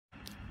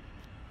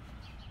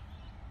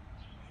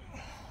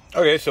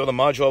Okay, so the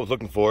module I was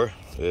looking for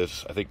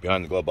is, I think,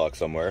 behind the glove box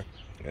somewhere.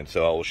 And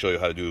so I will show you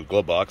how to do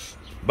glove box.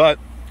 But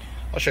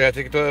I'll show you how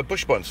to take the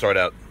push button start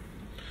out.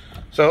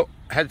 So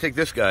I had to take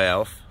this guy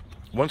off.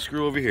 One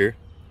screw over here.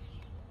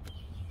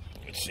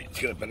 Let's see, let's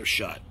get a better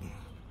shot.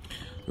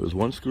 There was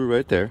one screw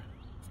right there.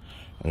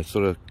 And it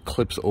sort of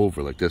clips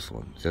over like this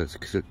one. See, it's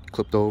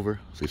clipped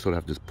over. So you sort of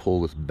have to just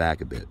pull this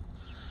back a bit.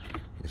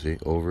 You see,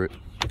 over it.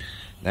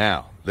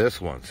 Now, this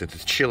one, since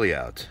it's chilly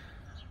out,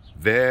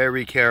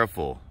 very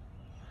careful.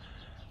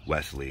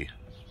 Wesley,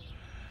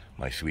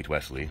 my sweet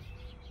Wesley,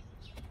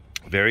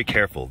 very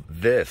careful.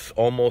 This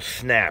almost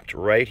snapped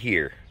right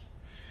here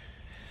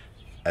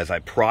as I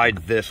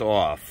pried this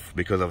off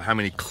because of how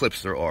many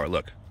clips there are.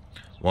 Look,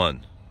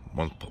 one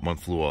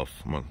flew off.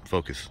 Come on,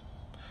 focus,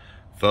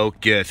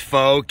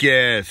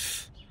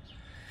 focus.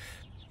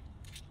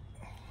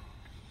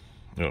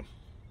 Yeah.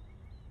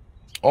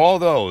 All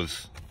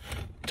those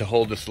to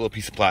hold this little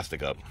piece of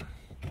plastic up.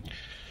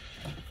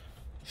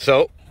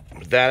 So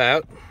with that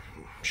out,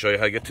 show you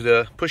how to get to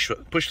the push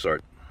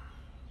start.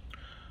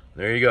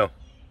 There you go.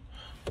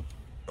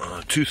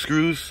 2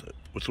 screws.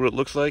 That's what it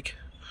looks like,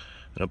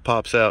 and it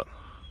pops out.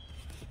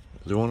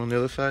 Is there one on the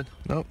other side?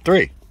 No,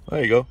 3.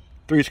 There you go.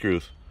 3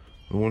 screws.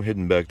 And one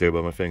hidden back there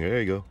by my finger.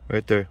 There you go,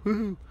 right there.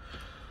 Woohoo!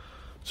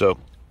 So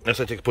that's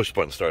how I take a push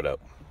button start out.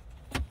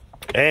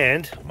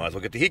 And might as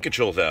well get the heat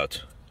controls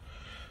out.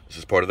 This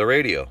is part of the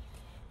radio,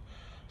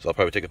 so I'll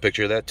probably take a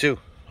picture of that too.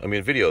 I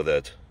mean, video of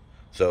that.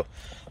 So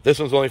this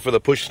one's only for the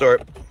push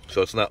start,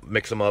 so it's not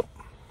mix them up.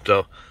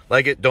 So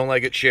like it, don't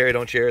like it, share,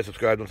 don't share,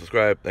 subscribe, don't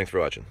subscribe. Thanks for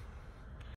watching.